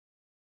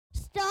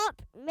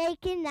stop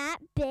making that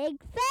big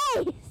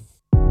face.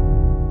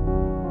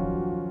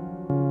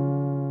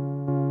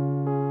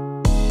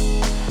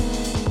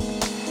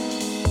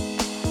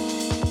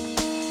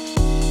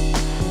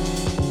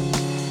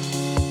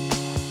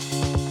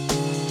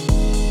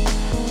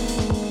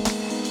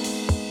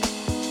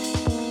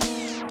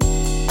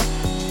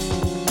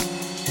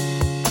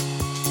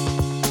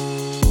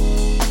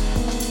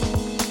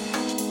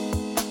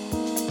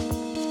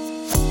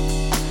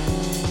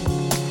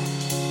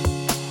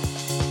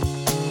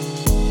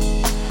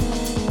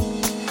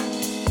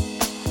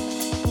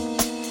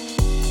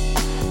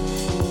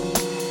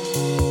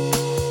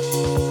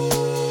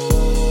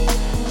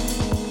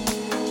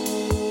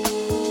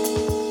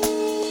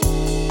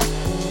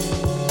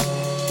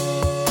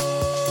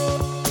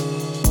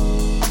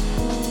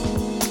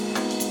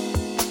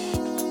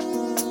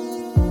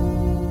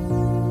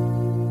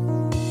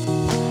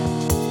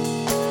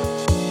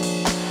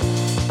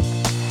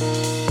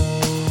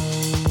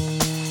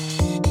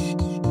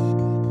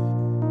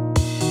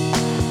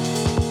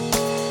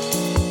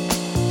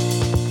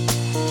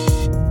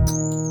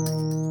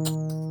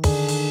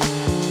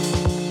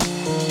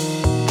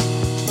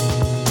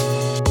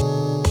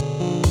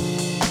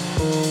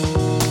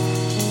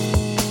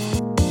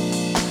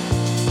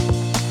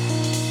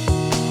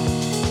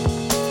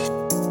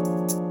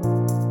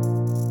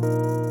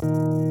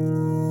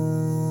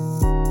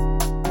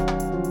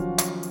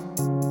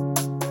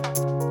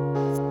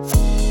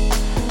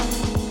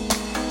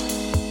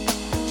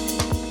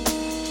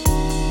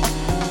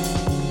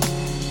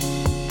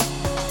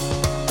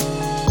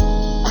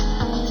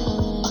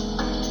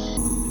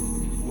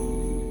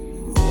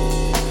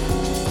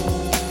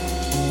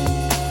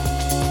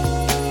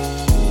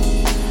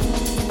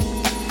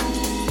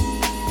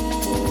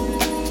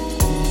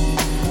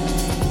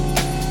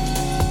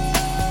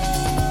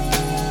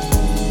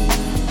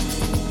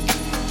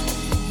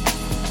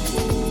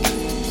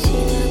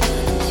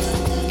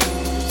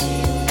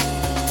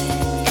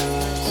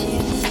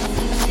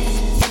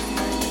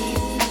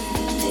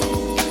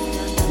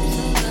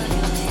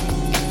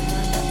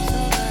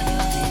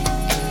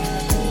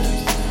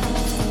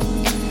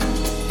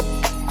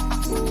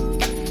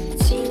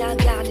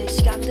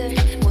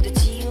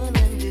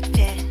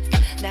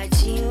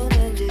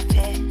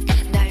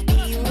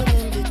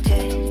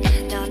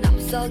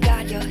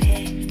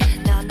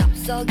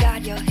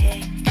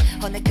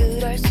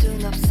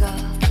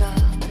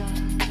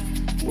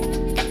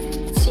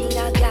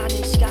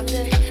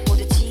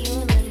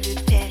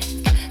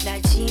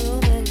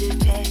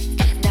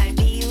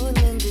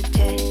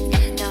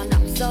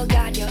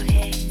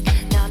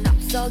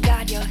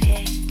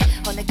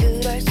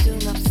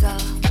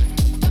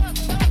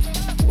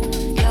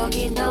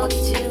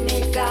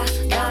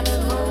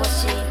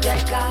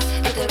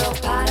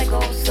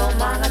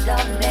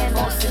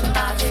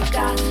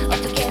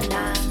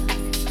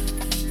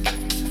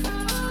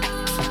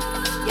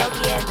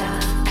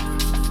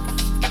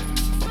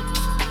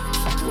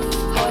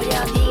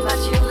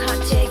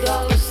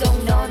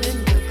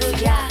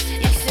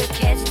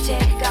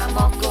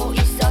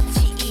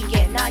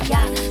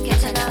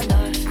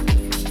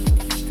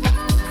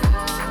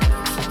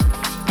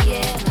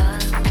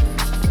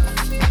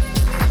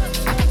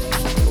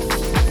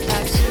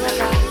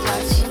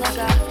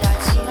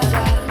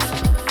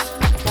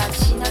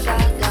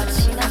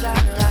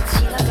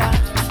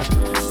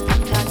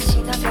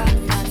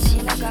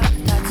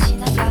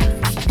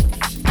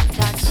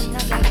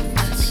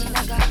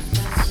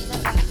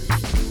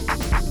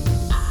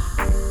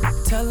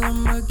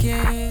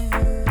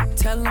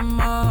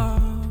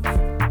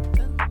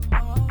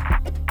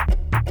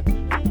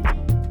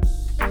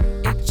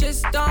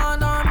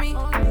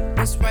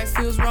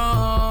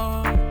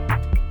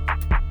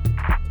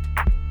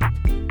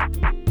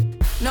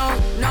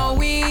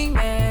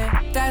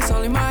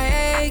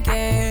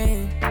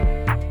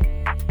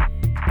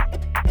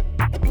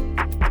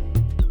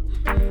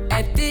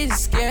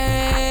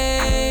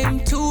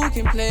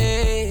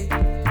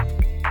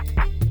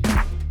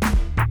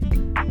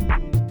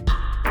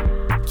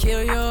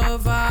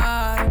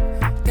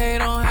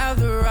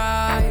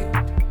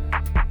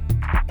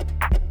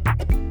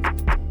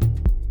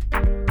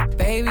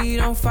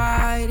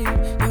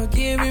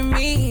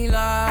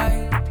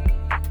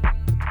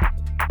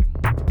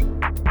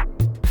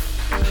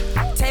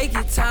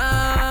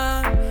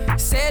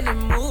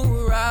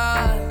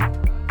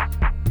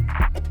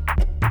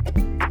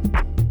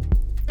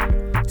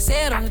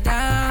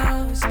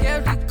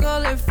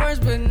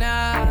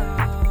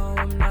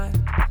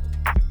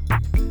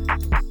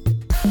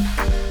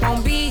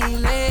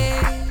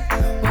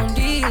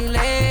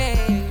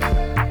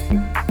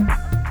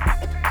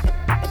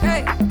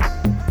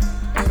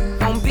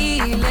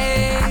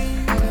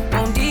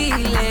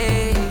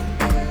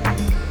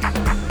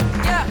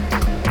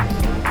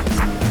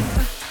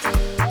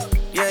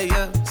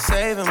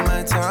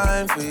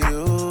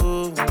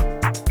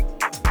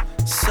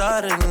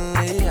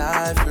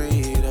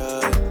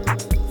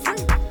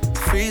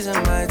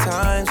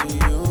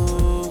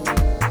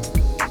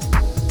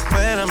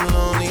 When I'm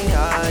lonely,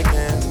 I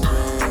can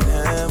bring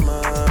him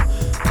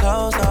up.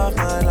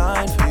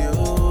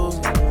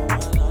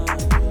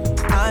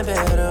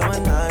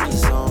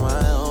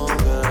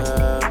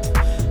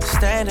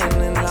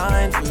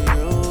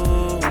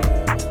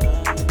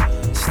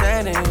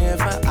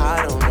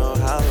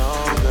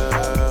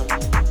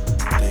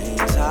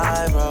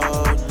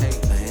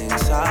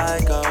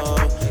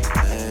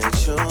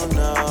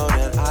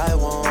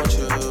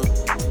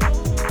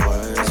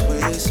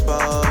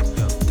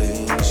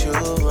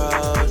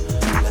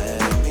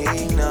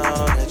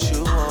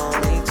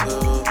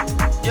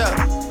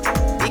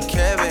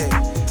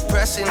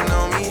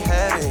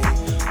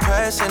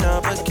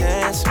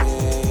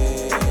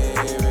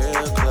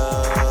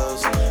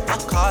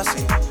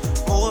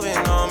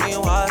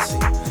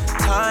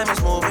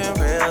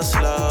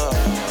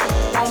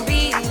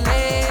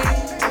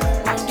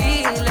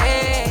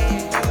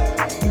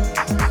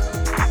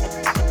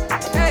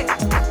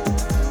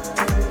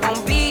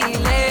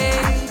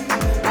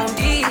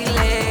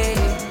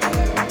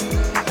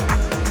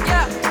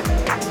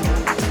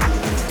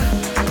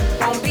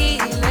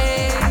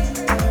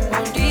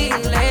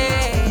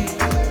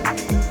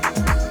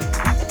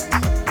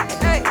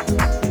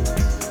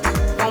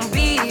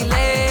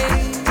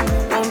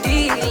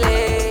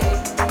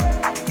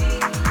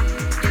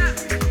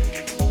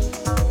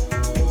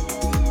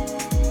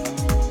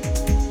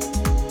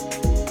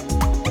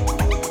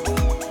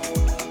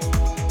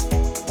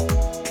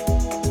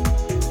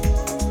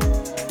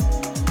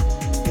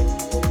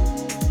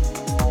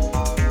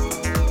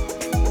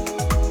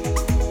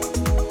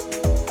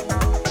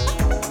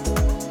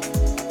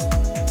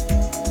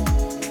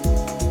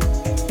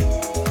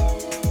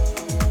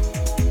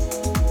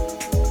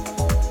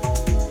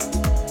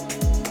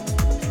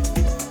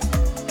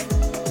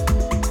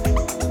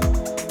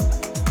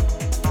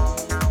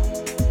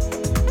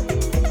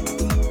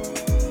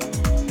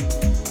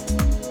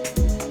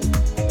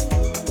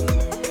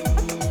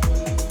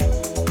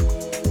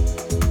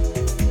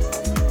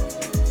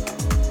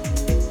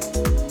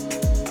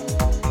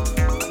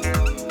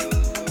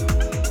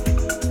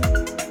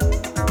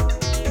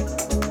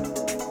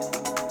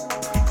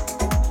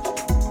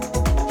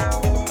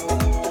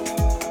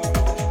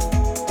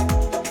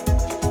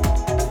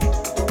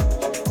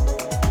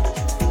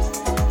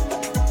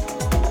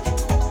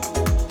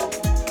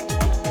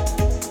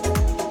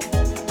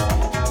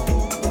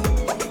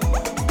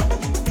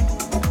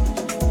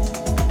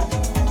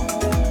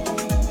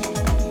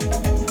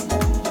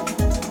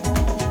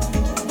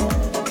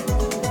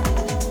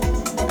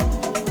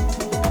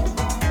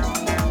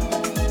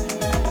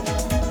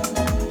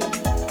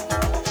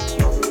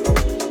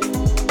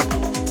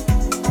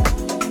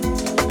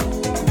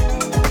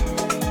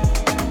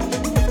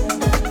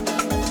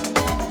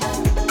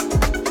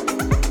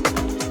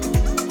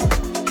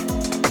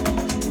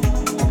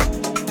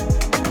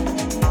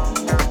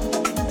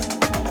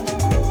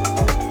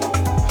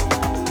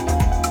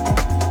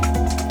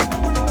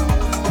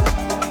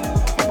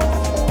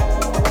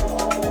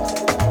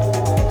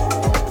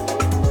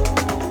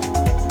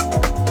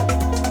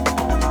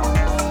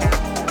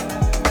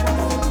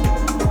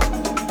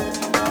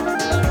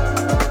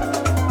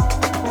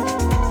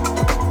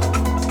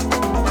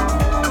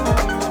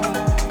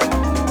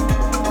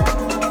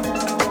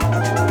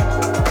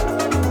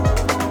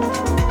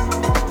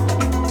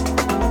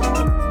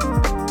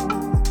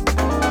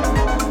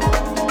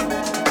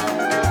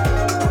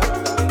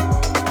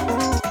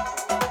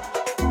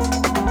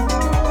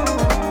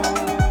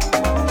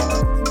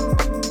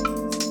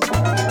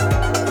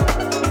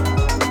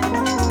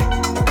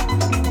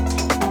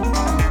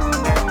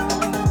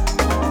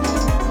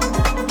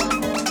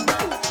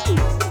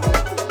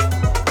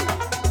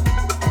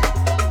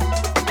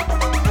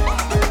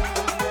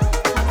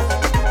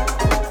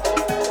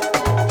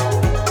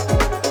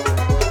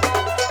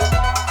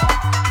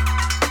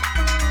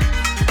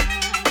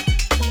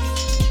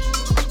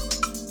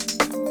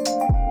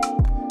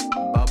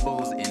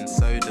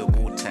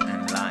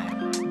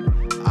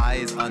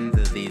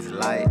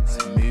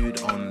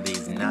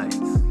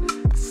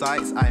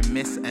 fights I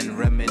miss and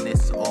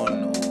reminisce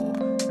on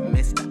or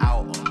missed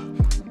out on.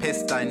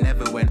 Pissed I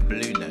never went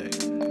blue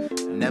note,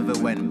 never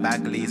went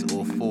Bagleys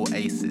or 4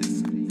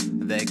 aces.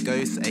 Their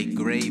ghosts a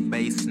grey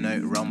bass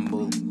note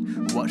rumble.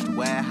 Watched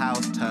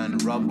warehouse turn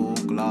rubble,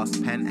 glass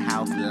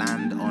penthouse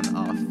land on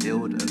our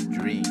field of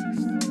dreams.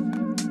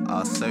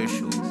 Our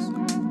socials,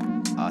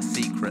 our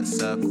secret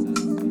circles.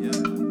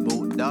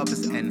 Bought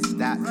dubs and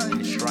stacks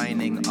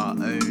enshrining our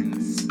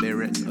own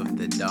spirits of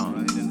the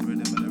dance.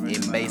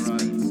 In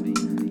basements,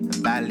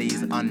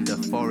 valleys under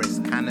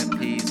forest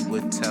canopies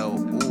would tell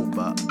all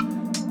but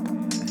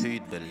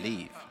who'd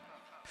believe.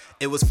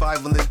 It was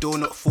 5 on the door,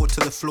 not 4 to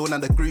the floor. Now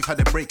the groove had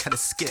a break, had a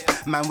skip.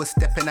 Man was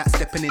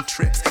stepping in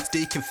trips.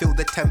 Still can feel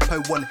the tempo,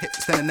 one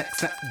hips, then the next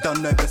snap.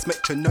 Done no best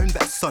metronome,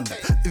 that's Sunday.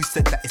 Who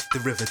said that it's the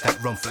river that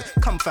run through?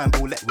 Come fan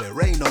ball, let it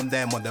rain on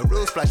them. On the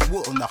real splash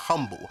water on the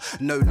humble.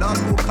 No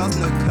last cause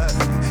no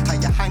curfew. How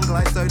you hang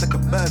glide so like a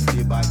bird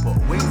flew by. Put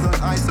wings on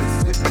ice so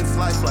swift and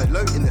slide. Fly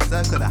low in the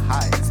circle of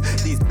heights.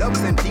 These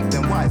dubs and deep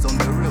and wise on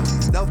the real.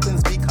 These dubs and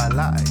speak our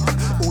lives.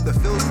 All the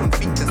feels from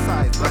feet to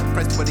sides. Like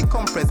press body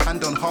compress,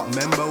 hand on heart.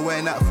 Remember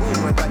when at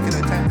forward back in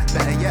the 10.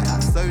 Better yet at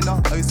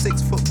Sonar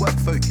 06 footwork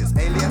focus.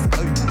 Alias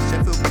open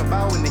Sheffield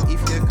Cabal in the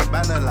Ethiopia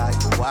Cabana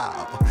like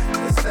wow.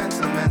 The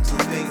sentimental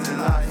things in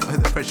life.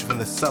 The pressure from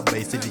the sub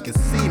bass. If you can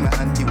see my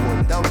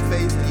anti-war dub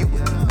face, you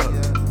would know.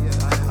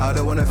 I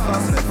don't wanna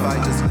fuss and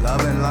fight, just love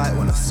and light.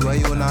 Wanna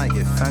sway all night,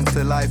 give thanks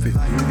to life with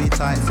groovy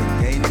tights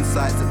and gain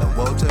insights that the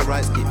world to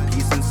rights, get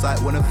peace in sight.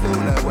 Wanna feel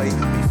no way,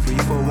 be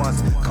free for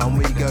once. Come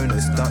we go, no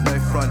stunt, no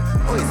front.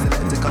 Always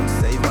select to come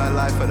save my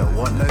life. I don't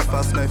want no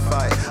fuss, no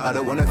fight. I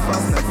don't wanna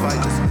fuss, no fight,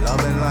 just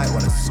love and light.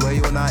 Wanna sway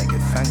all night,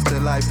 give thanks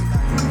to life with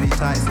groovy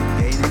tights and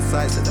gain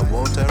insights that the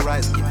world to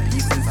rights, get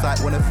peace in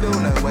sight. Wanna feel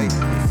no way,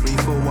 be free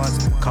for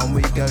once. Come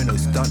we go, no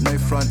stunt, no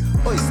front.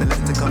 Always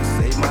select to come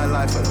save my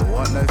life. I don't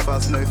want no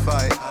fuss, no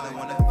fight. I don't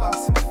wanna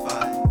fuss and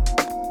fight.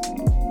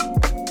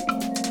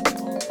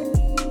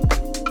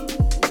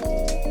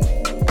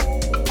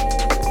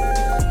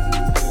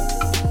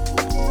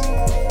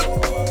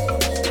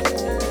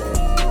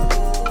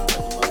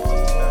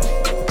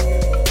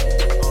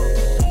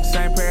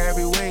 Same prayer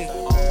every week.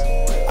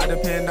 I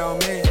depend on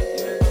me.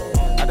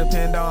 I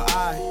depend on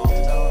I.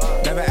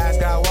 Never ask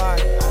God why.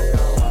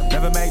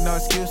 Never make no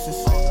excuses.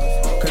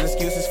 Cause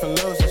excuses for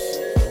losers.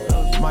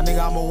 My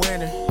nigga, I'm a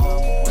winner.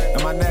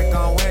 And my neck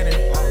on winning.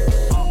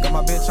 Got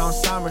my bitch on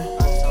summer.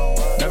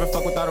 Never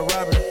fuck without a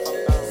rubber.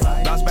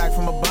 Bounce back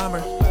from a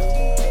bummer.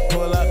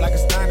 Pull up like a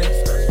stunner.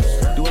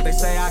 Do what they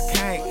say I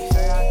can't.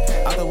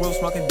 Out the roof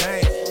smoking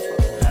dank.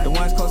 The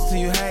ones closest to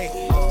you hate.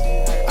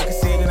 I can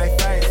see it in their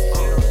face.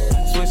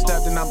 Switched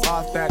up, then I'm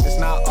off that. It's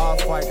not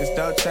off-white, it's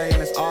Dolce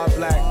and it's all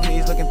black.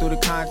 Please looking through the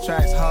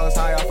contracts. Hoes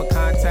high off of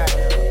contact.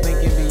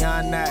 Thinking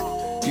beyond that.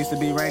 Used to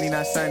be rainy,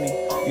 not sunny.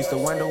 Used to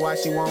wonder why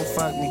she won't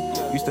fuck me.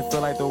 Used to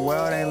feel like the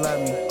world ain't love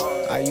me.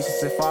 I used to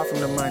sit far from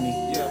the money.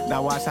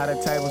 Now watch how the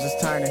tables is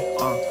turning.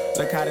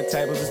 Look how the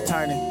tables is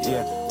turning.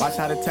 Yeah. Watch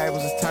how the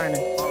tables is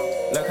turning.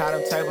 Look how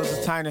them tables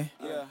is turning.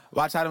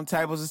 Watch how them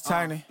tables is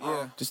turning.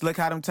 Just look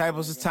how them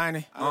tables is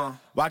turning.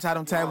 Watch how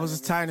them tables is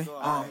turning.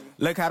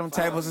 Look how them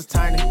tables is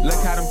turning.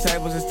 Look how them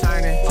tables is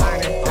turning.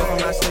 If I'm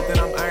not slick, then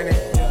I'm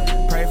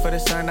earning. Pray for the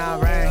sun,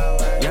 not rain.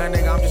 Young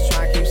nigga, I'm just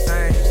trying to keep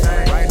sane.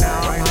 Right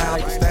now, I'm high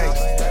like the stakes.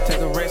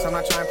 Take a risk, I'm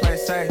not trying to play it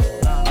safe.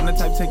 I'm the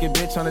type to take your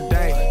bitch on a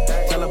date.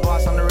 Tell her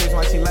boss I'm the reason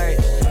why she late.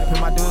 Put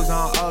my dudes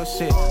on old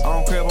shit.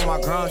 On crib on my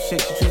grown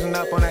shit. She choosing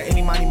up on that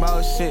any money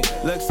mode shit.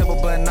 Look simple,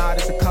 but nah,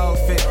 this a cold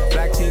fit.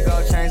 Black tee,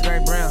 gold chains, gray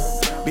brim.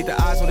 Beat the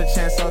odds with a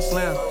chance so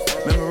slim.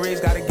 Memories,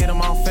 gotta get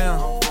them on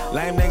film.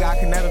 Lame nigga, I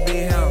can never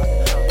be him.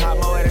 Pop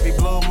mo at every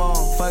blue moon.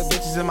 Fuck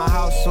bitches in my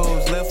house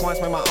shoes. Live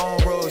once, make my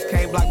own rules.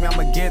 Can't block me,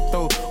 I'ma get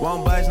through.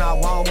 Won't budge, now I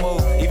won't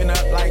move. Even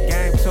up like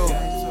game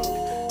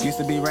 2. Used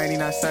to be rainy,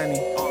 not sunny.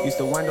 Used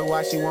to wonder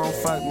why she won't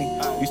fuck me.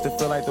 Used to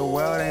feel like the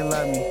world ain't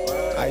love me.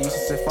 I used to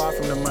sit far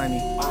from the money.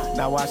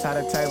 Now watch how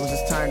the tables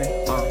is turning.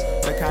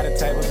 Look how the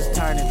tables is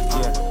turning.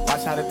 Yeah.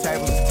 Watch how the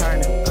tables is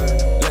turning.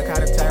 Look how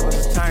the tables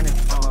is turning.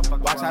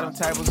 Watch how them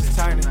tables is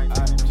turning.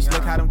 Just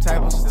look how them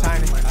tables is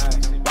turning.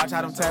 Watch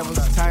how them tables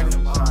is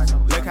turning.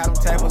 Look how them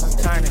tables is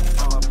turning.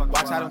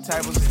 Watch how them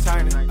tables is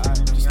turning.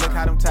 Just look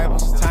how them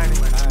tables is turning.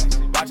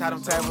 Watch how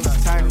them tables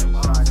is turning.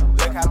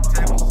 Look how them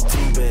tables is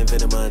turning. 2 band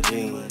venom my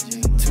jeans.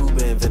 2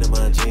 band venom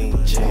my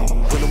jeans.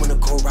 When I'm in a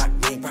cold rock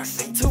me.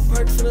 2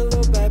 perks and a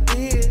little bad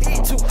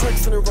bitch. 2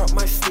 perks and a rock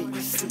my sleep.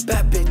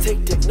 Bad bitch,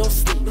 take dick, no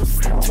sleep. 2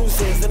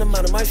 Zans and I'm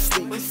out of my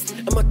sleep.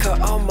 In my car,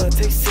 all my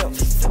take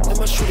selfies. And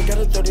my shooter got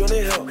a 30 on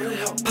the hill.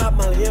 Pop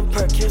Molly and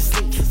perk, can't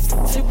sleep.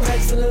 2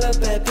 perks and a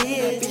little bad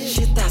bitch.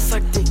 She thought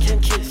suck dick,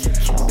 can't kiss.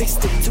 Big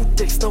stick, 2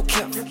 dicks, no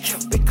cap.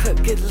 Big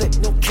clip, get lit,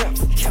 no cap.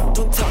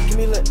 Don't talk, give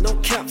me lit, no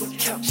cap.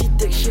 She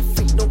dick, she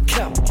feet, no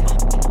cap.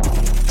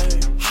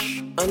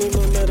 I need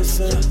my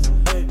medicine.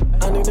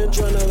 I need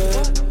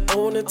adrenaline. I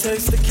wanna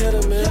taste the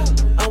ketamine.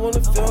 I wanna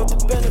wanna feel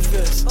the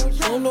benefits.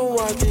 I don't know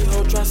why these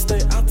hoes try to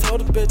stay. I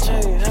told the bitch I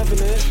ain't having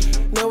it.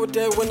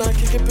 Nowadays when I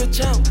kick a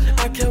bitch out,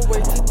 I can't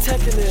wait to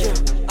taking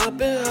it. I've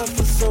been high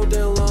for so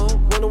damn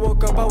long. When I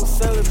woke up, I was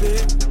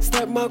celibate.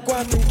 Stack my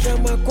guap and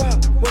count my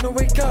guap. When I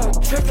wake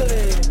up, triple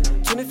it.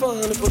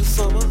 2400 for the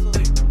summer,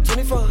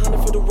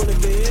 2400 for the winter,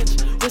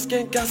 bitch. Wrist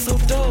game got so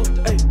dumb,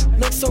 ayy.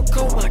 Neck so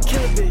cold, my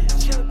killer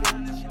bitch.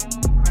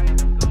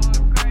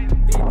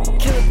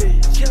 Killer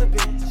bitch, killer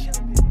bitch.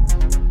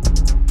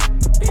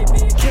 Killer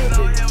bitch, killer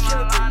bitch.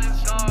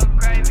 Going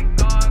crazy,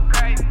 going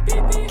crazy.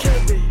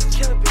 Killer bitch,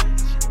 killer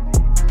bitch.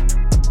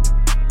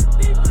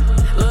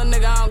 Little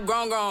nigga, I'm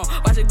grown.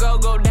 Watch it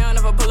go down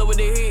if I pull it with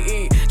the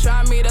heat.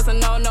 Try me, that's a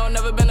no,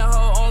 never been a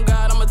hoe on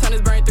God. I'ma turn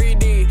this brain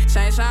 3D.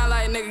 Shine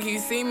like nigga, you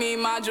see me,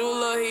 my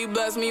jeweler, he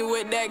blessed me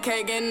with that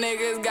cake. And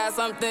niggas got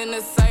something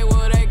to say,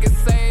 well they can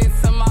say it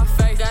to my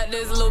face. Got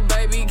this little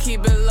baby,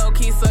 keep it low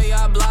key, so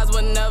y'all blogs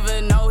would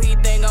never know. He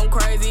think I'm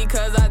crazy,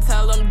 cause I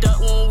tell him duck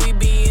when we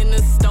be in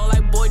the store.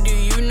 Like boy, do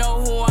you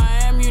know who I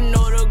am? You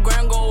know the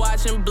gram gon'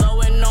 watch and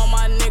blow. And all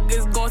my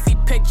niggas gon' see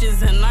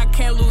pictures, and I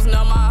can't lose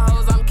none of my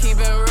hoes. I'm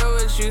keeping real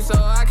with you, so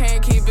I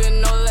can't keep it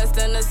no less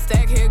than a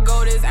stack. Here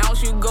go this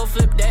ounce, you go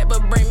flip that,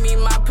 but bring me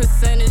my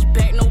percentage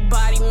back.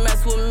 Nobody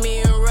mess with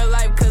me in real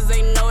life, cause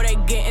they know they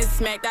getting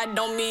smacked. I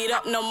don't meet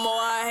up no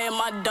more, I had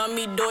my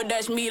dummy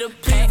DoorDash me the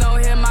pack.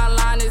 Don't hear my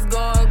line is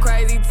going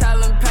crazy,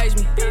 tell him page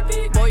me.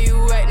 Boy,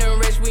 you acting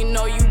rich, we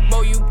know you,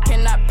 boy, you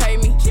cannot pay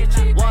me.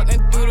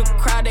 Walking through the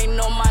crowd, they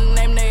know my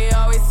name, they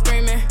always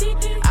screaming.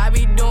 I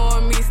be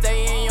doing me,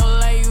 stay in your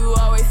lane, you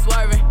always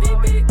swerving.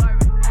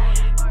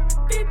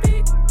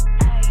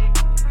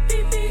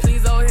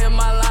 Please don't hear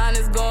my line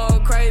is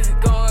going crazy,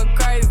 going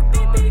crazy.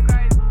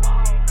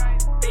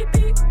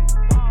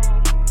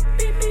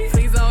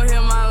 Please don't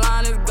hear my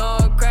line is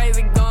going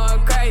crazy,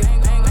 going crazy.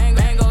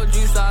 Mango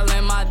juice all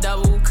in my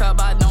double cup,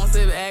 I don't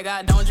sip egg,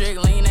 I don't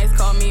drink lean. They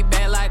call me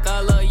bad like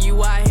I love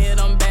you, I hit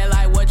them bad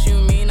like what you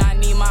mean. I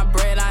need my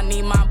bread, I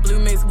need my blue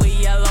mixed with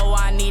yellow,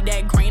 I need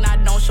that green. I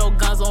don't show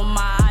guns on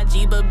my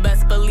IG, but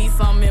best believe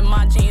some in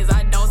my jeans.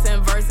 I don't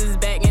send verses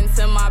back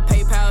into my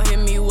PayPal, hit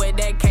me with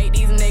that cake.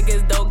 These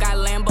niggas though got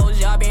Lambos,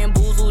 y'all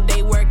bamboozled,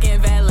 they working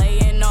valet.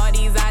 And all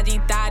these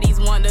IG thotties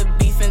want to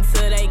beef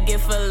until they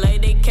get fillet.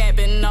 They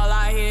capping, all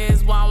I hear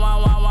is one,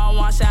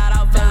 shout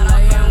out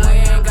valet. And we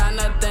ain't got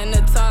nothing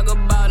to talk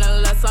about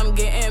unless I'm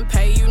getting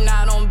paid. You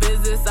not on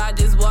business, I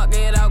just walk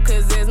it out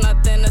cause there's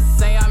nothing to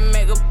say. I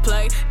make a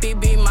play,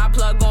 BB my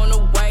plug on the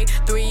way.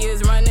 3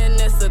 years running,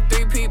 it's a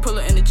 3P, pull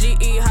it in the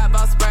GE, hop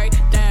out spray.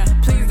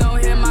 Damn, please don't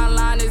hear my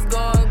line is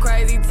going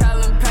crazy, tell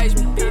him page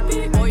me.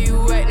 Boy,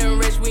 you acting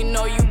rich, we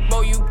know you,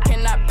 boy, you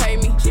cannot pay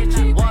me.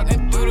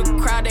 Walking through the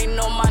crowd, they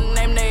know my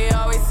name, they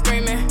always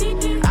screaming.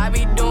 I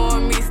be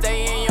doing me,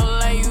 stay in your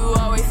lane, you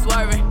always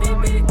swerving.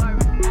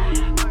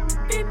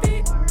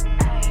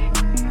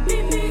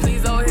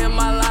 Please don't hear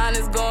my line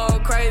is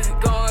going crazy,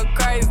 going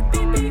crazy.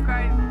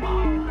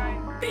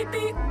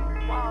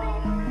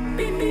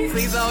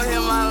 Please don't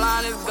hear my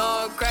line is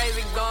going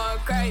crazy, going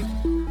crazy.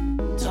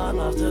 Time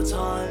after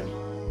time,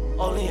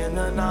 only in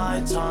the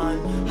night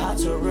time. Had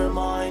to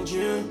remind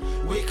you,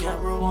 we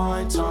can't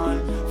rewind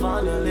time.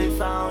 Finally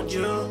found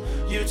you,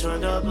 you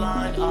turned a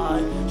blind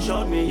eye.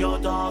 Showed me your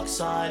dark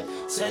side,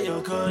 said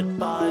your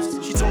goodbyes.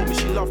 She told me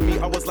she loved me,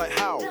 I was like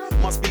how?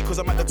 Must be cause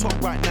I'm at the top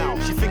right now.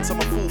 She thinks I'm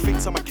a fool,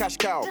 thinks I'm a cash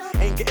cow.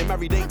 Ain't getting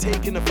married, ain't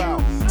taking a vow.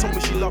 Told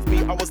me she loved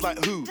me, I was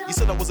like who? You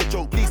said I was a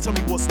joke, please tell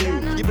me what's new.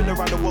 You've been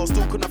around the world,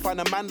 still couldn't find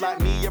a man like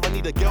me. Yeah, I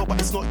need a girl, but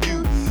it's not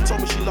you. Told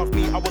me she loved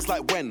me, I was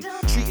like when?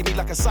 Treated me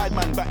like a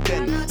sideman back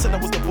then. Said I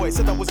was the boy,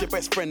 said I was your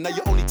best friend. Now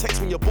you only text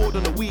when you're bored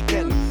on the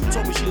weekend.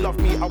 Told me she loved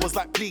me, I was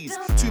like please.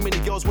 Too many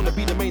girls wanna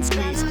be the main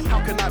squeeze.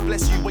 How can I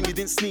bless you when you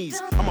didn't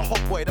sneeze? I'm a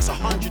hot boy, that's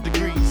 100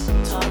 degrees.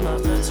 Time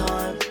after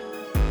time,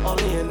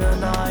 only in the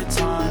night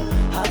time.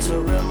 Had to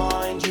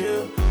remind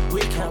you,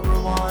 we can't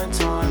rewind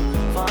time.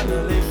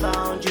 Finally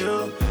found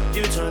you,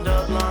 you turned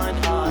a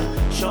blind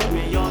eye. Showed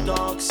me your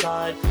dark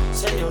side,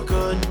 said your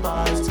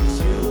goodbyes.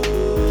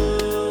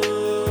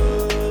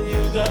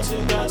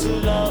 You got to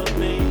love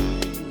me.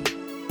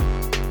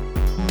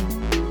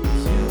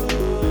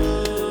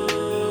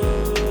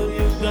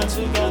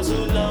 You got to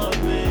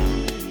love me.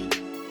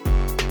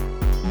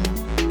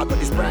 I got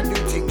this brand new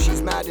thing,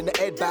 she's mad in the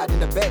head, bad in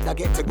the bed. I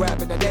get to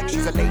grabbing her neck,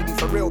 she's a lady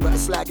for real, but a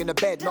slag in the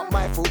bed. Not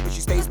my fault, but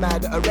she stays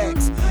mad at her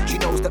ex. She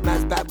knows that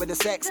man's bad with the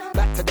sex.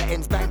 Back to the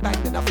ends, bang bang,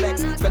 then I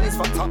flex. Spelling's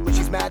fucked up, but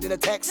she's mad in the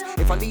text.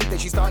 If I leave, then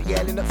she start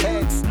yelling at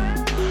feds.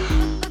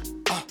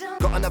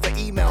 Got another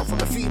email from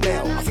a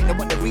female. I think they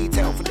want the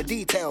retail from the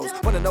details.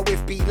 Wanna know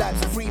if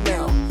B-Life's a free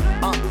mail.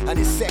 And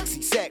it's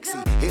sexy, sexy.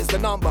 Here's the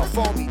number,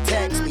 phone me,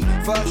 text me.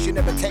 First you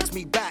never text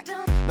me back.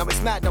 Now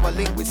it's mad, now I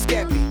link with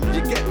Skeppy.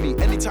 You get me,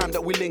 anytime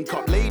that we link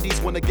up. Ladies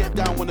wanna get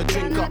down, wanna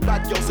drink up.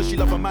 Bad girl says she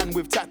love a man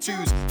with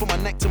tattoos. From my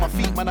neck to my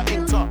feet, man, I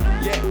inked up.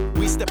 Yeah,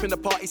 we step in the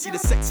party, see the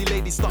sexy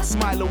ladies start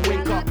smile and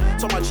wink up.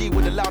 Tom my G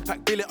with a loud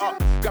pack, bill it up.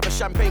 Grab a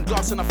champagne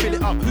glass and I fill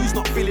it up. Who's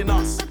not feeling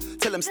us?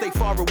 Tell them stay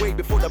far away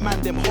before the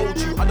man them hold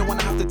you. I don't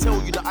wanna have to tell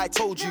you that I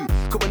told you,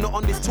 cause we're not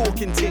on this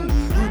talking ting.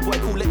 Rude boy,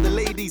 cool, let the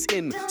ladies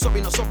in.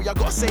 Sorry, not sorry, I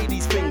gotta say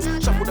these things.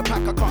 Shuffle the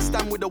pack, I can't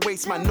stand with the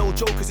waste, man. No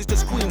joke, cause it's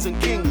just queens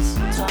and kings.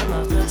 Time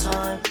after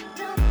time,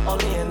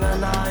 only in the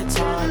night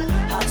time.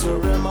 Had to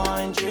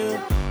remind you,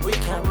 we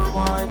can't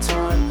rewind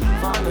time.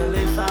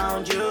 Finally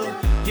found you,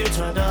 you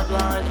turned a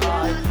blind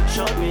eye.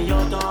 Showed me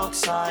your dark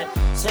side,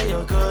 say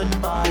your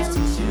goodbyes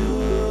to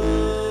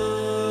you.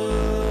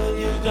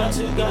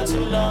 You got to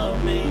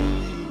love me.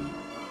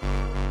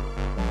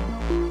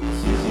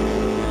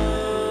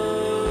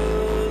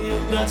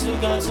 You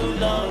got to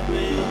love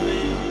me.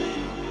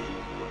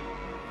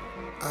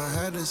 I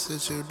had to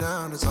sit you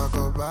down to talk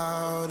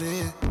about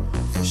it.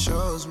 It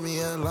shows me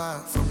a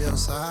lot from your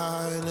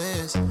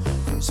silence.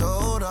 You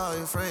told all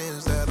your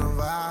friends that I'm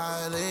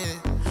violent,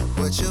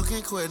 but you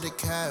can quit the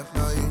cap,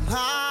 no you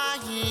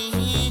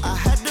lying. I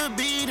had to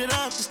beat it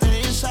up to stay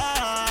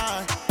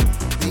inside.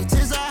 These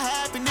tears are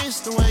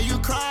happiness the way you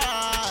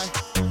cry.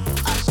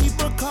 I keep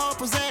a cold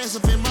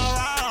possessive in my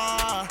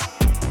ride.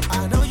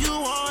 I know you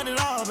want it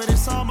all, but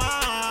it's all mine.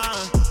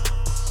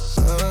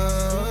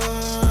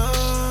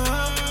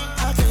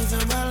 I can't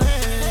feel my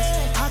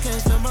legs. I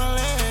can't feel my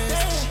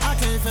legs. I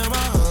can't feel my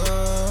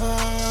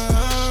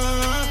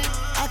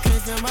I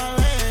can't feel my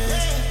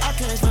legs. I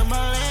can't feel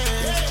my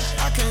legs.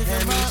 I can't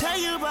feel my. Let me tell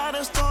you about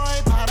a story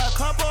about a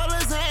couple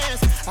of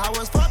Zans. I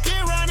was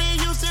fucking around in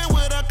Houston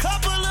with a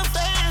couple of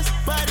fans,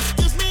 but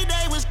excuse me,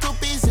 they was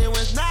groupies. It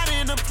was not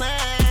in the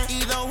plan.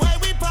 Either way,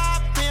 we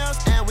popped pills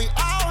and we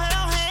all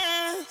held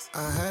hands.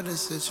 I had to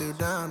sit you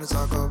down to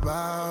talk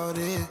about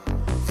it.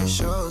 It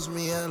shows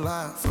me a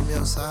lot from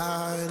your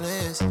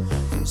silence.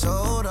 You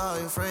told all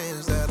your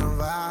friends that I'm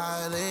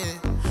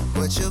violent,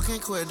 but you can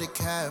quit the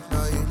cap,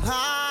 no you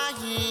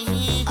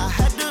lying. I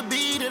had to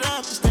beat it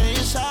up to stay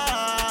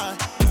inside.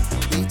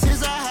 These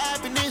tears are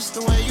happiness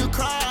the way you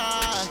cry.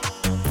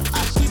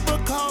 I keep a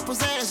cold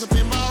possessive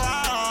in my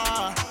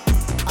ride.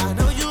 I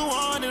know you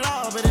want it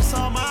all, but it's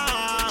all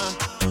mine.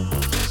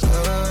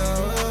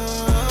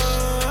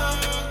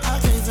 I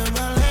can't feel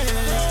my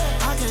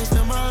legs. I can't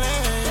feel my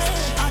legs.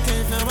 I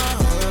can't feel my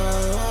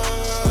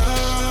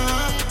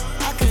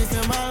I can't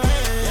feel my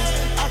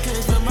legs. I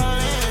can't feel my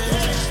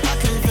legs. I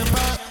can't feel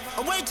my.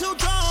 I'm way too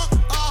drunk.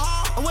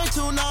 I'm way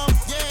too numb.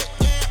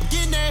 Yeah. I'm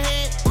getting that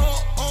head.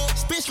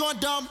 Bitch going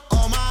dumb.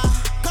 Oh my.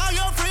 Call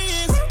your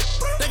friends.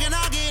 They can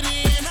all get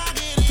in.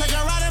 Take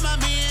a ride in my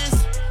Benz.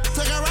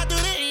 Take a ride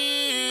through the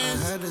end.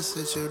 I had to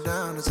sit you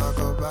down to talk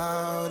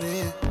about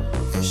it.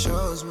 It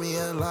shows me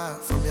a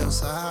lot from your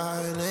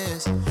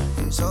silence.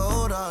 You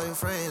told all your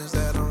friends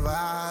that I'm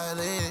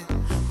violent,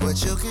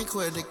 but you can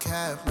quit the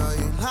cap, no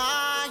you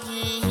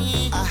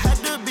lying. I had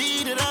to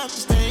beat it up to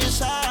stay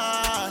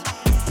inside.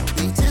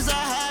 These tears are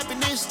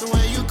happiness the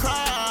way you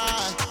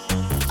cry.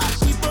 I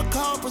keep a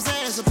cold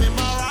possessive in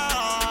my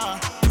ride.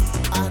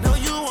 I know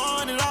you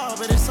want it all,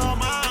 but it's all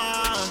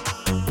mine.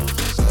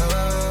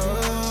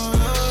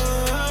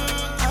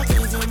 I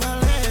can't feel my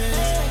legs.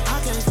 I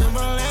can't feel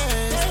my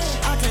legs.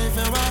 I can't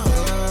feel my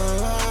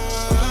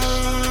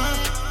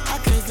I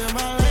can't feel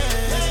my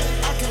legs.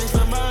 I can't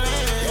feel my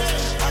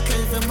legs. I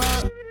can't feel my.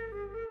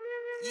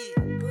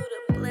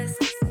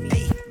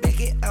 Hey, back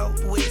it out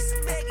west,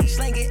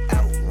 slang it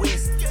out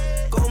west.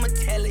 Gold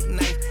metallic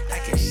knife, I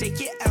can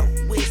shake it out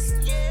west.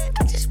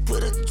 I just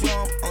put a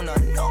drum on a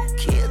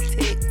no-kill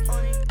tick.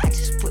 I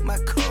just put my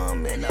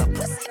cum in a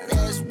pussy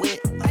that's wet.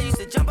 I used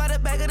to jump out the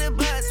back of the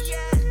bus,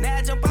 now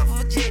I jump off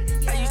of a jet.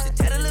 I used to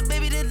tell the little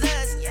baby to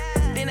lust,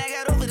 then I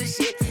got over the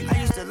shit.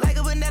 I used to like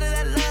her, but now that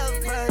I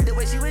love her, the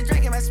way she was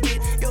drinking my spit.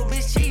 Yo,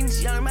 bitch cheating,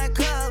 she on my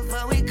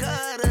cover, we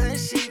cut her and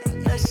shit.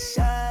 A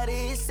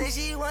shawty say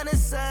she wanna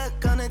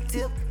suck on the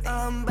tip.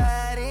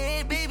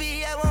 Body,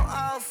 baby, I want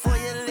all for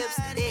your lips.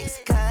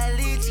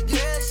 Ex-college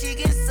girl, she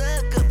can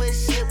suck up a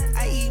ship.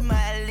 I eat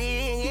my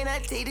leg and I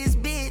take this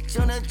bitch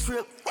on a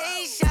trip.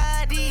 Hey,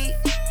 shawty,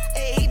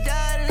 hey,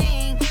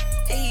 darling,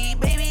 hey,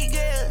 baby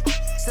girl,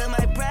 so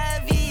my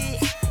private.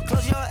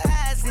 Close your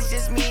eyes, it's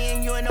just me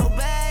and you and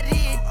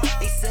nobody.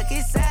 They suck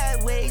it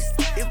sideways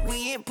if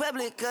we in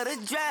public or the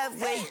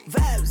driveway.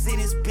 Vibes in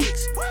this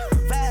bitch,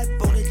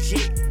 vibe on the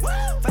jet,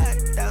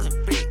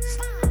 5,000 bricks.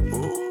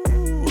 Ooh.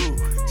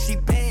 She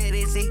bad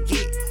as it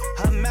get,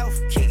 her mouth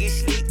kick it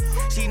slick.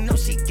 She know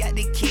she got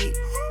the kid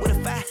with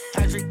a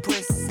 500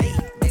 pussy. Hey,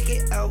 back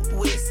it out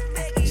west,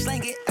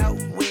 slang it out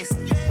west.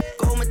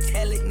 Gold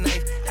metallic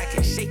knife, I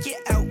can shake it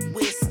out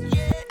west.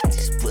 I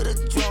just put a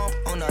drum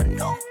on a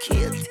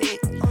no-kill tick.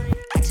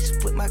 I just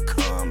put my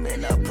cum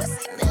in a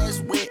pussy that's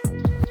wet.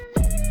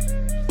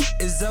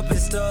 It's up and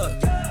stuck.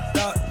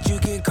 Thought you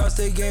can cross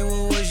the game,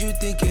 what was you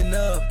thinking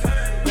of?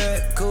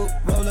 Red coupe,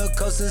 roller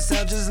coaster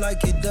sound just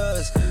like it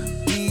does.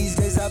 These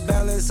days I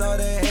balance all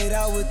the hate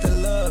out with the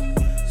love.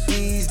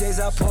 These days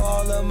I pour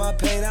all of my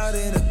pain out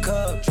in a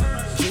cup.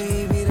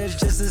 Dreamy, that's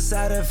just a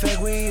side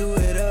effect when you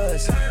with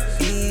us.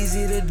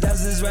 Easy, the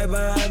dozens right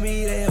behind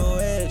me, they on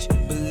edge.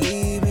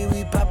 Believe me,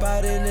 we pop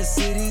out in the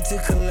city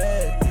to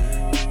collect.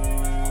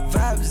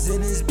 Vibes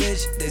in this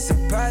bitch, they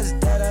surprised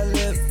that I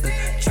live.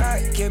 Try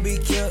I can't be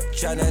killed.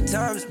 Tryna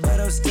times, but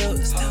I'm still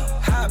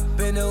hop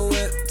in the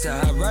whip, to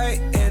hop right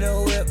in the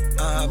whip.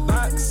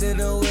 Box in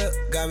the whip,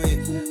 got me.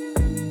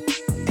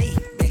 Hey,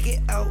 back it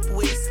out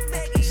west,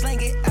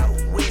 slang it out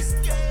west.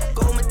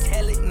 Gold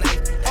metallic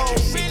knife, I can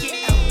shake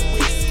it out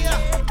west.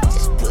 I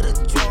just put a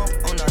drum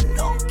on a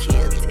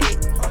no-kill tick.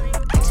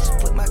 I just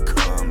put my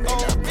cum in a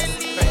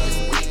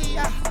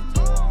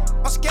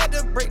I'm scared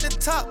to break the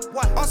top.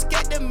 I'm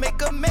scared to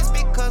make a mess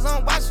because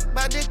I'm watched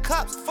by the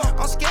cops.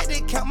 I'm scared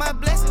to count my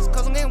blessings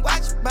because I'm getting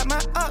watched by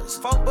my ops.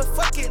 But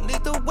fuck it,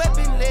 leave the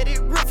weapon, let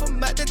it rip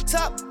from at the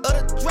top of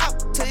the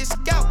drop to his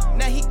scalp.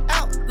 Now he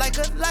out like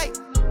a light.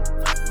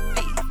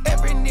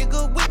 Every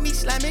nigga with me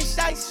slamming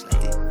shice.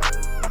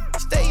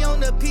 Stay on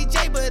the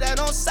PJ, but I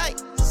don't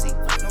sight. See,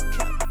 no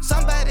cap.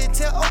 Somebody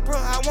tell Oprah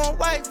I want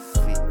wife.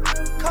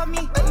 Call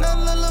me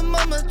another little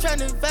mama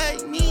tryna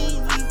fight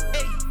me.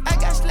 I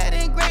got slat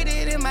and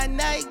graded in my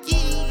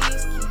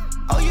Nikes.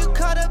 Oh, you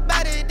caught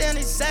about it, then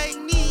it's like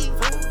me.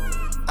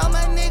 All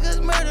my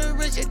niggas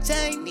murderers, you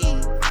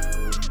Chinese.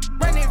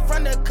 Running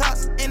from the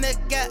cops in the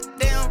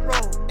goddamn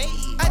road.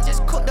 I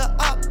just cooked the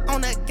op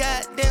on the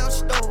goddamn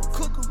stove.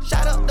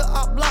 Shot up the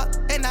op block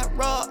and I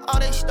robbed all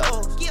they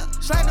stores.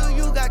 Slander,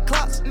 you got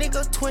clocks,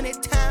 nigga 20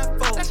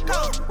 times fold. Let's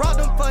go.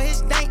 Robbed him for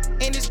his dank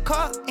in his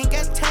car and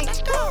gas tank.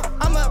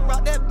 I'ma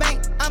rob that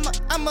bank, I'ma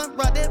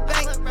rob that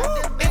bank.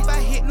 If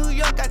I hit New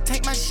York, I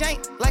take my shank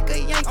like a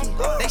Yankee.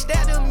 They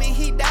stabbed him and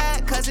he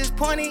died cause it's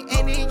pointing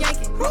and he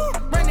yanking.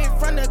 Running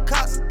from the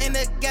cops in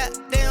the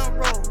goddamn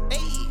road.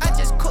 I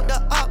just cooked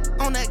the op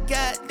on the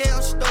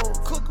goddamn stove.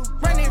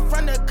 Running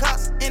from the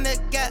cops in the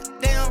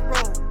goddamn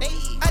road.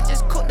 I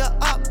just cooked the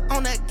op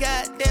on the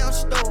goddamn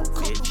stove.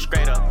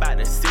 Straight up out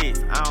the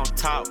seat, I don't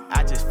talk,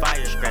 I just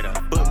fire. Straight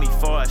up, book me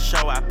for a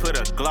show, I put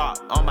a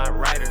Glock on my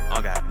rider.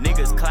 Oh God,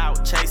 niggas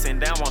clout chasing,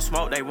 they want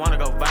smoke, they wanna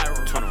go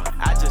viral. 21.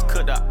 I just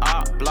cooked the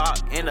op block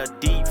in a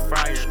deep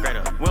fryer. Straight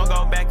up, we don't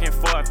go back and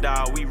forth,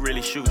 dawg, we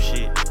really shoot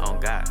shit. Oh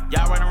God,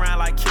 y'all run around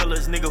like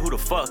killers, nigga, who the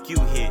fuck you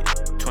hit?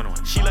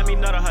 21. She let me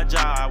nut on her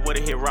jaw, I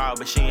would've hit raw,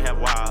 but she ain't have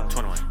wild.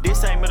 21.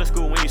 This ain't middle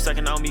school, when you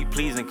sucking on me,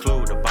 please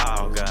include the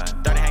ball. God,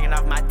 30 hanging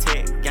off my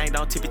tech, gang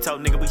don't tippy toe,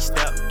 nigga, we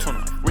step.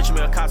 21. Rich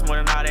meal costs more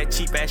than all that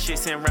cheap ass shit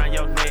sitting around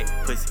your neck.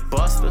 Pussy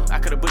buster, I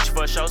could've booked you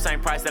for a show, same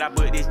price that I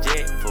booked this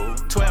jet, fool.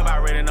 12 I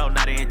already know,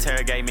 not to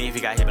interrogate me if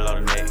you got hit below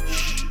the neck.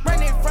 Shh.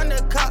 Running from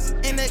the cops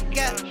in the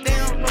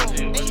goddamn road.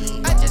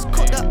 I just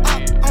cooked the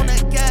op on the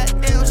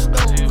goddamn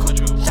stove.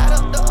 Shot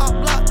up the op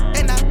block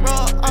and I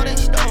robbed all they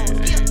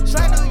stores.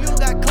 Slander, you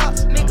got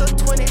clocks, nigga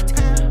 20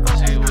 times.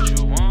 Say what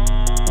you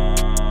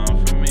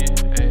want from me,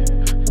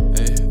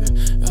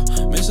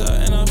 miss her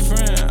and her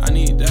friend, I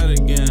need that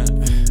again.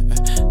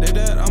 Did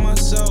that on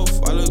myself,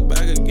 I look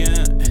back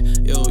again.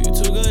 Yo, you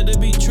too good to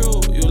be true,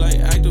 you like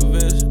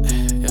activist.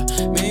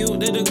 Me and you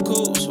did the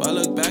cool, so I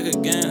look back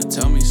again.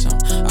 Tell me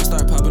something, I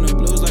start popping the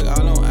blues like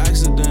all on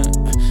accident.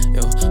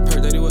 Yo,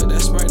 per dirty with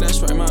that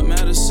Sprite, my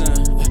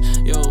medicine.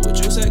 Yo, what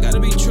you said gotta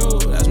be true,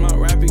 that's my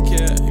rappy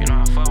kid. You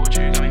know I fuck with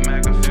you, you got me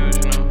mad confused,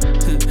 you know.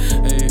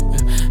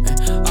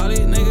 All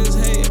these niggas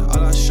hate,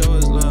 all I show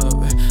is love.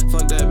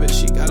 Fuck that bitch,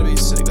 she gotta be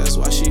sick, that's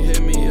why she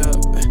hit me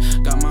up.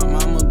 Got my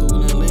mama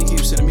googling link,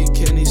 keep sending me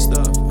kidney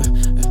stuff.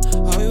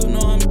 How you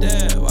know I'm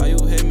dead, why you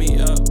hit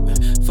me up?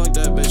 Fuck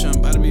that bitch, I'm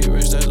about to be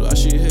rich, that's why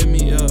she hit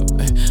me up.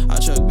 I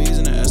chuck bees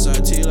in the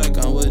SRT like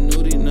I'm with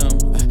Nudie Numb.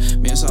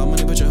 Me and Saw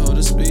Money, but your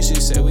whole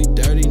species say we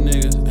dirty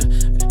niggas.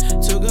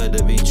 Too good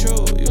to be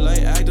true, you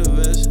like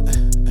activists.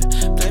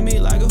 Play me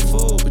like a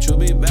fool, but you'll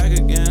be back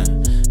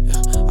again.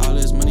 All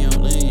this money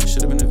on lean, you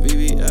should've been a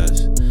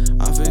VVS.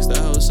 I fixed that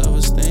whole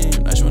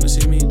self-esteem, now you wanna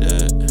see me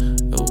dead.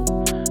 Yo.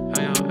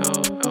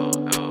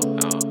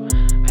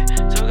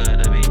 Too good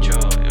to be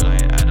true, you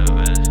like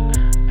activists.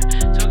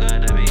 Too good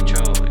to be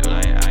true, you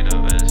like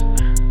activists.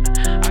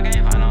 I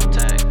can't find no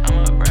tech, I'm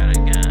up right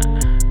again.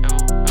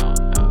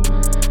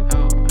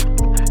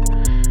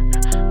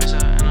 Miss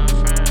her and her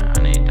friend,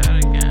 I need that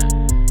again.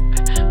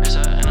 Miss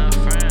her and her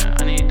friend,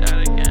 I need that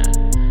again.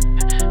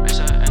 Miss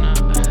her and her,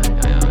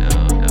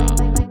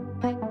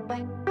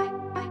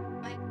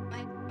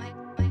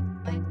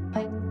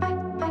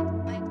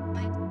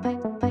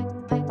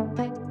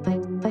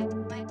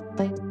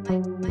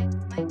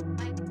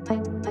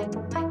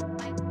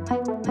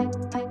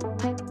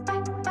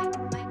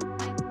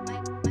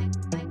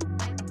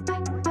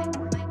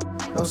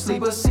 No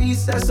sleeper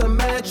seats, that's a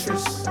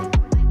mattress.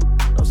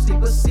 No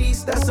sleeper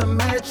seats, that's a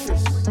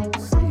mattress.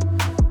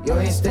 You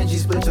ain't stingy,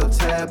 split your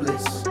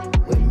tablets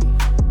with me.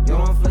 You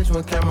don't flinch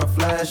when camera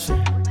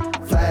flashing.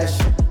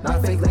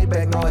 Not fake laid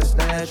back, no, it's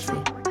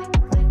natural.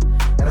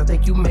 And I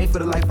think you made for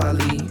the life I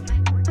lead.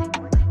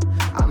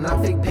 I'm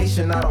not fake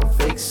patient, I don't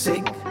fake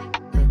sick.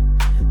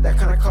 That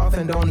kind of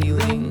coughing don't need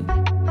lean.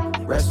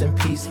 Rest in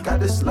peace,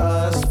 got this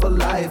lust for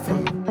life.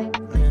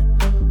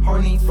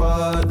 Horny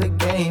for the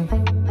game.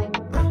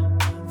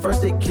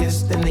 First they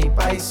kiss, then they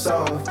bite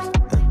soft.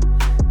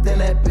 Then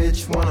that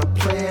bitch wanna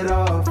play it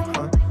off.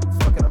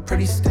 Fucking, I'm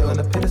pretty still in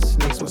the pit of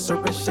snakes with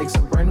serpent shakes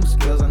and brand new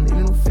skills. I need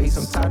a new face,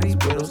 I'm tired of these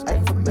riddles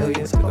acting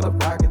familiar. Take all the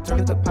rock and turn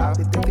it to pop,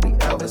 they think that he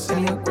Elvis.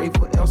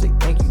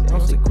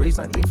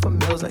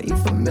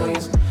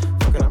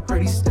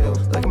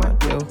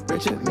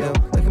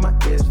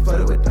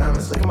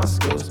 my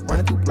skills.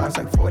 Running through blocks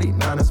like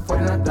 49ers,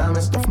 49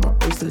 diamonds. Stuff in my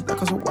bracelet, that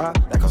costs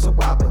a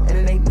while, but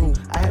it ain't new.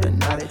 I had a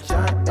knot at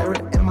giant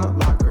error in my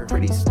locker.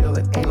 Pretty still,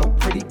 it ain't no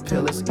pretty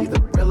pill. It's either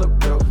real or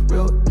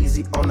real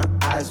easy on the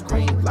eyes,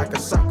 green like a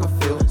soccer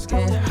field.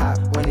 Skin hot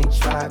when they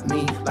tried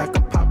me, like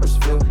a popper's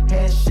field.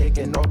 Head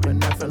shaking, open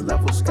different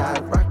level, sky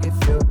rocket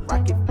field,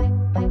 rocket.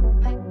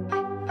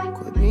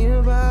 Quit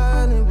being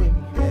violent with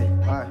me,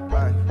 yeah,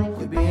 right.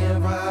 Quit being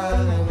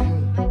violent with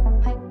me.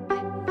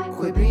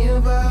 Quit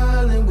being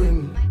violent with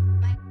me.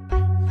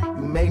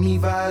 You make me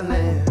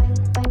violent.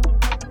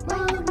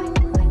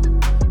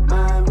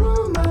 My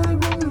room.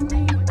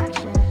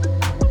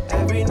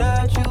 Every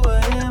night you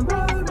were in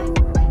my room.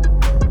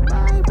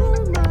 My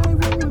room.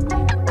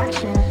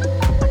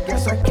 I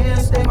guess I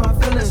can't stay my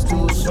feelings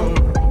too soon.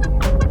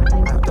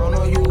 I don't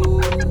know you.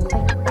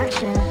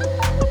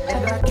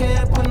 And I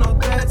can't put no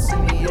threats in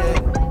the air.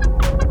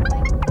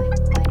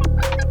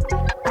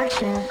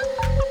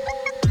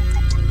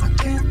 I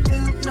can't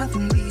feel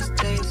nothing these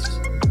days.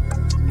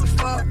 We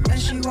fought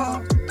and she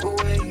walked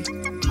away.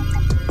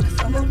 I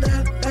fumbled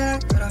that bag,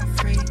 but I'm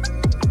free.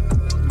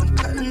 I'm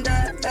cutting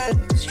that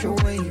extra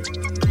weight.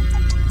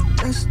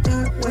 Let's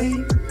start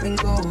waving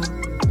go.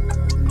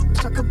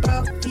 Talk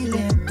about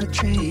feeling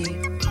betrayed.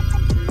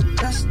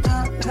 Let's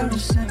stop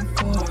losing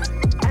for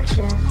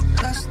action.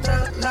 That's the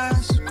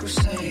last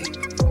crusade.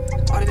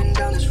 Already been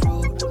down this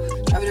road,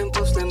 driving in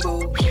post Lambo.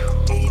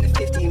 80 to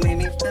 50 made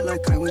me feel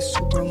like I was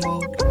super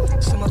mode.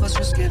 Some of us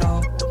risk it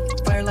all.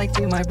 Fire like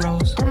you, my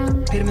bros.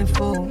 Paid them in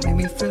full, made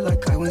me feel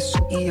like I was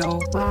CEO.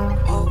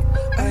 Oh,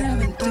 I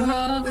am in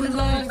love with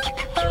life.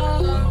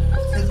 Oh,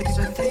 at least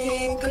I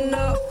think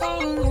enough.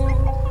 Oh,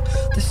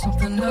 there's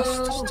something else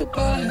just to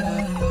buy.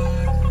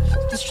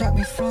 Distract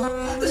me from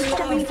the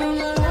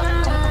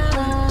life.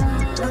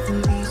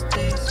 Nothing these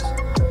days.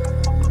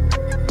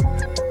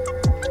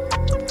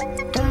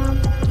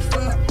 We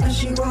fought and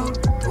she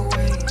walked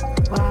away.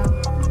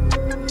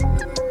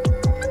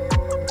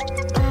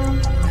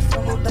 I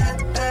fumbled that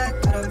bag,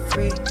 but I'm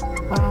free.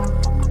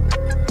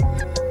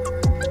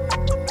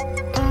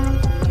 I'm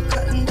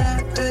cutting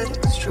that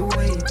extra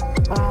weight.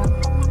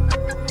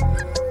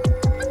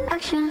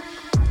 Action.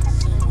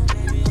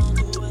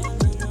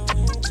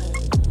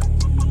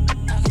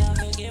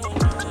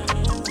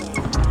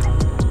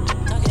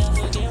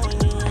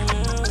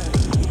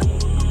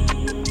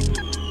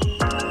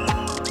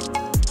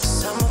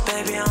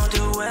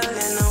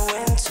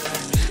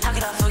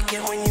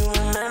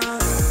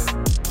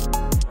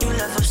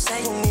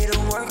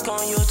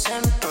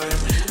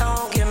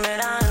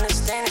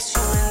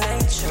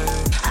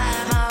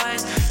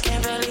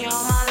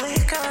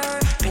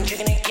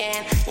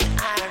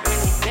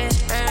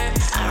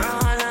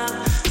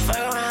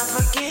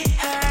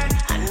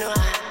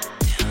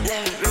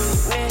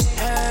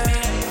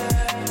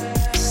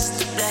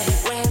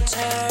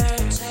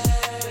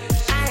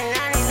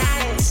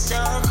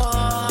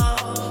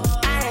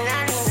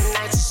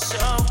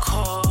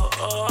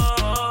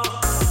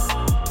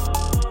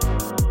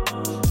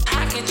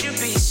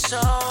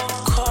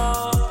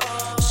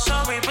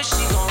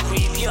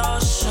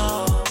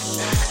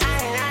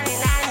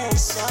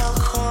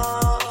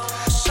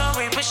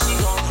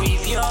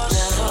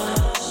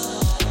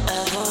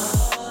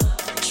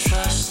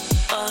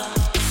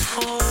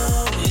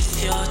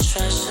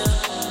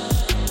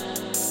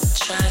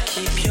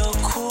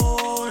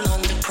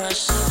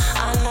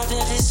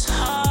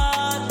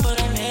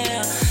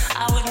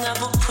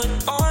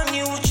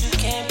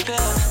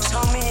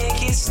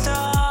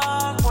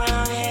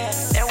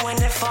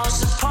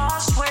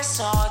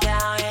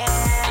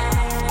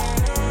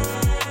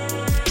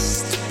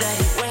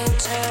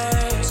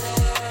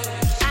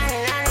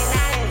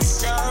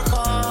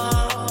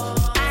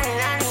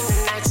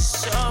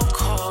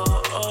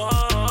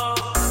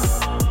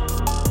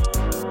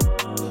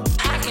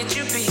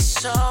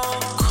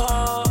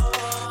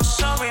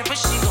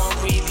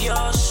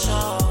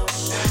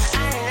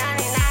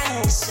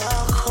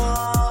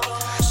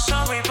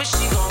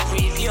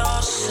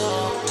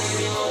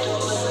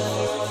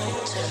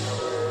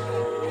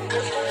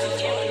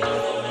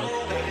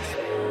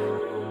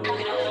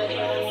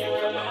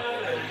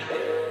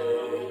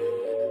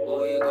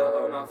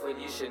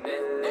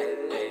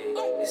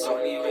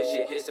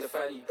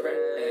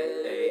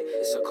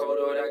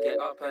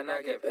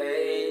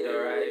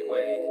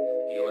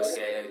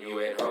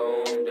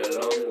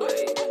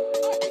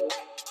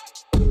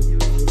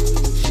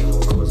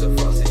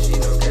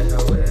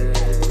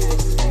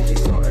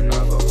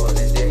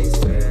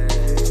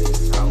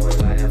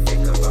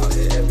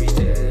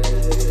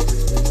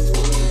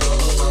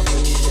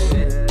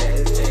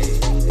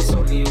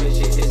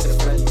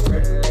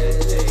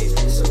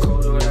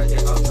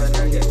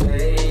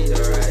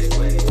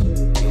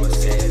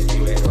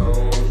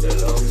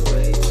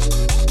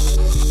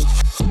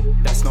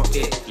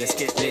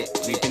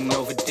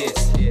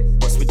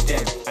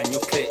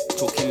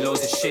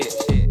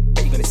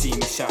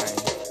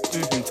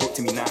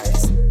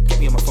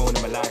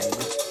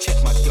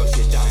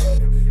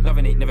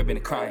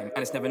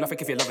 It's never nothing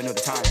if you're loving all the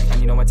time.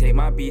 And you know I take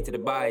my B to the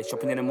buy.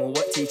 Shopping in the mall,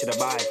 what tea should I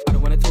buy? I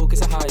don't wanna talk,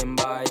 it's a high and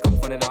buy.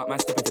 Come from the dark, man,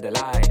 step into the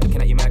light. Looking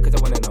at you mad cause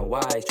I wanna know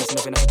why. Stressing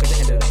nothing up cause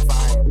it ended up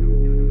fine.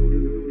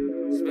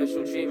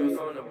 Special treatment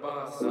from the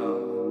boss,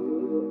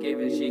 give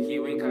a cheeky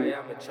wink, I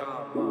am a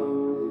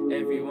charmer.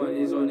 Everyone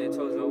is on their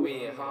toes, but we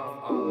ain't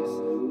half-ass.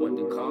 Want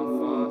the car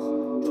fast,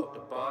 drop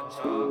the bar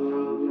chart.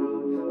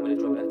 Wanna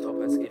drop that top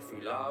and skid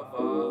through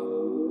lava.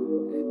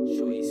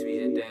 Shorty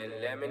sweeter than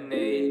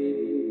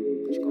lemonade.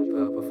 She gon'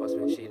 put up a fuss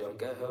when she don't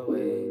get her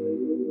way.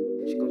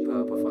 She gon' put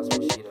up a fuss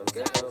when she don't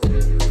get her way.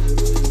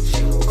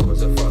 She gon'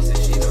 cause a fuss if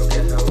she don't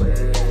get her way.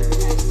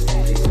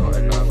 She's not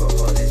another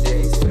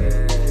holiday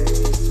spend.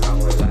 I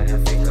won't lie, I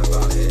think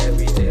about it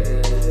every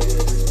day.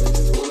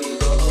 All you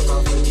got on my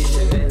foot, you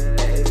should end.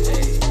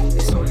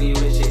 It's only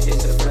when she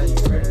hits a fan, you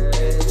press.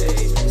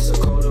 It's so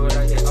cold when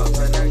I get up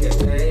and I get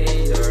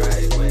paid the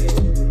right way.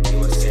 You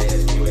were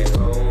scared, you ain't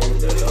home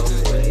the long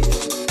way.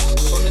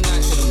 From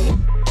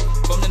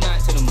the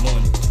night to the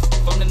morning,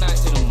 from the night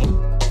to the morning,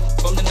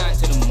 from the night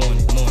to the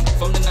morning,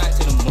 from the night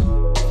to the morning,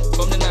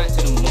 from the night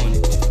to the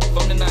morning,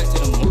 from the night to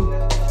the morning,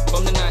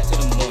 from the night to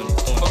the morning,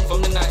 from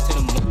the night to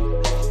the morning,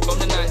 from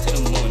the night to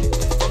the morning,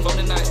 from the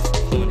night to the morning, from the night to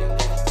the morning,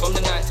 from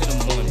the night to the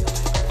morning,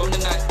 from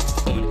the night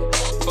morning,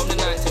 from the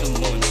night to the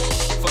morning,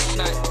 from the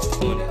night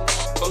morning,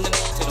 from the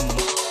night to the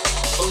morning,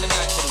 from the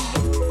night to the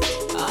morning.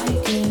 I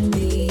can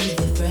be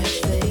the fresh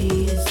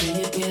face till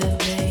you get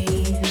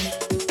paid.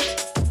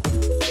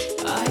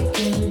 I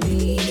can be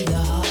the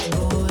hot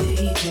boy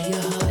till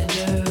you're hot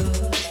girl.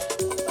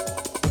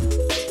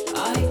 I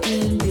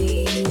can be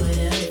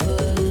whatever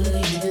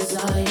you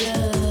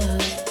desire.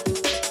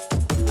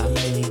 I'm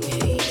really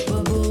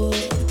capable.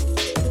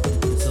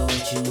 So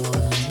what you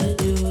wanna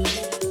do?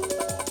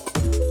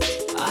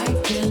 I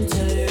can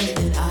turn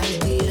an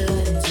idea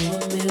into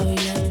a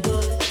million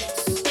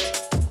bucks.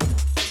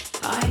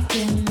 I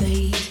can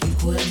make you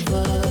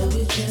quiver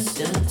with just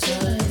a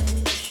touch.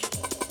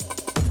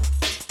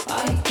 I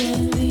can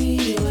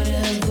be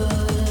whatever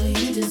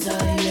you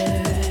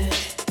desire.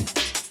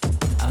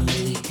 I'm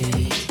really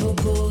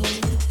capable.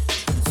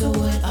 So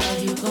what are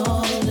you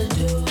gonna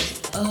do?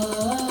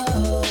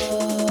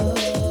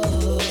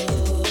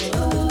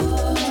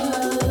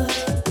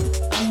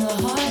 I'm the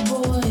hot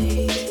boy.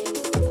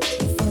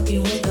 You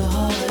fucking with the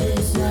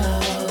hardest now.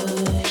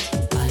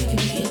 I can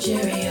be a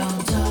cherry